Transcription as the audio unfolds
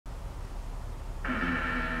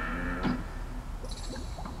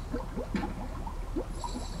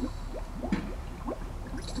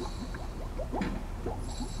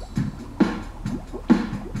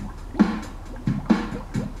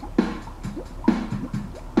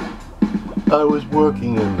I was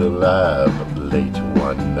working in the lab late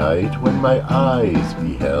one night when my eyes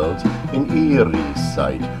beheld an eerie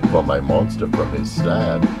sight, for my monster from his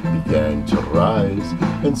slab began to rise,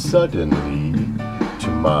 and suddenly, to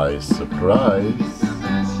my surprise,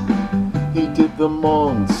 he did the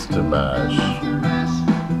monster mash.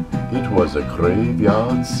 It was a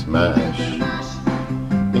graveyard smash.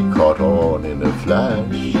 It caught on in a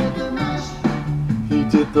flash. He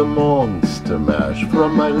did the monster mash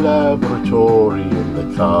from my laboratory in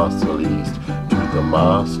the castle east to the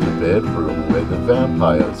master bedroom where the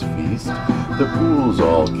vampires feast. The ghouls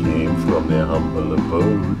all came from their humble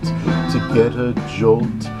abodes to get a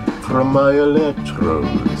jolt from my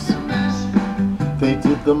electrodes. They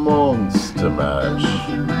did the monster mash.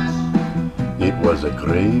 It was a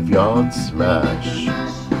graveyard smash.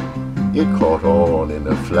 It caught on in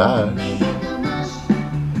a flash.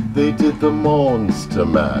 They did the monster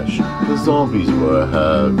mash. The zombies were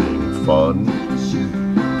having fun.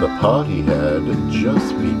 The party had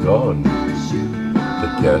just begun.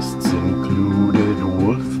 The guests included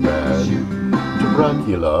Wolfman,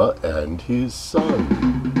 Dracula, and his son.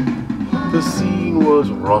 The scene was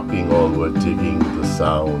rocking, all were digging the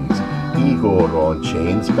sounds. Igor on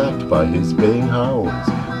chains backed by his baying hounds.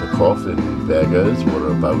 The coffin beggars were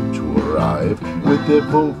about to arrive with their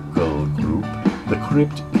vocal group, the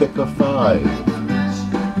Crypt Kicker 5.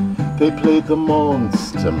 They played the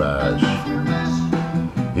monster mash.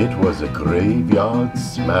 It was a graveyard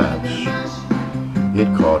smash.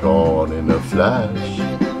 It caught on in a flash.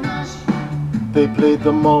 They played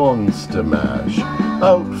the monster mash.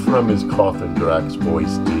 Out from his coffin Drac's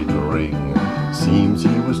voice did ring. Seems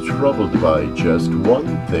he was troubled by just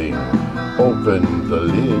one thing. Opened the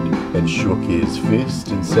lid and shook his fist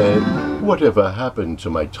and said, "Whatever happened to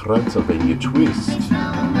my Transylvania twist?"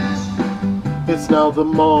 It's now the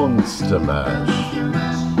monster mash,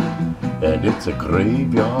 and it's a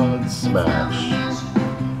graveyard smash.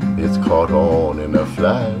 It's caught on in a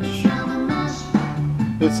flash.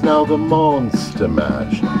 It's now the monster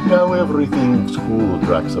mash. Now everything's cool.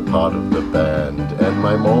 Drac's a part of the band, and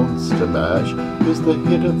my monster mash is the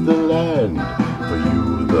hit of the land. For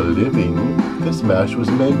you, the living, this mash was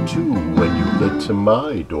meant to. When you get to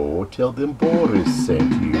my door, tell them Boris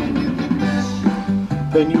sent you.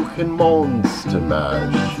 Then you can monster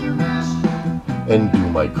mash and do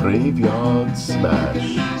my graveyard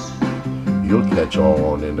smash. You'll catch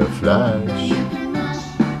on in a flash.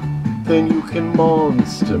 Then you can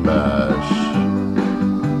monster mash.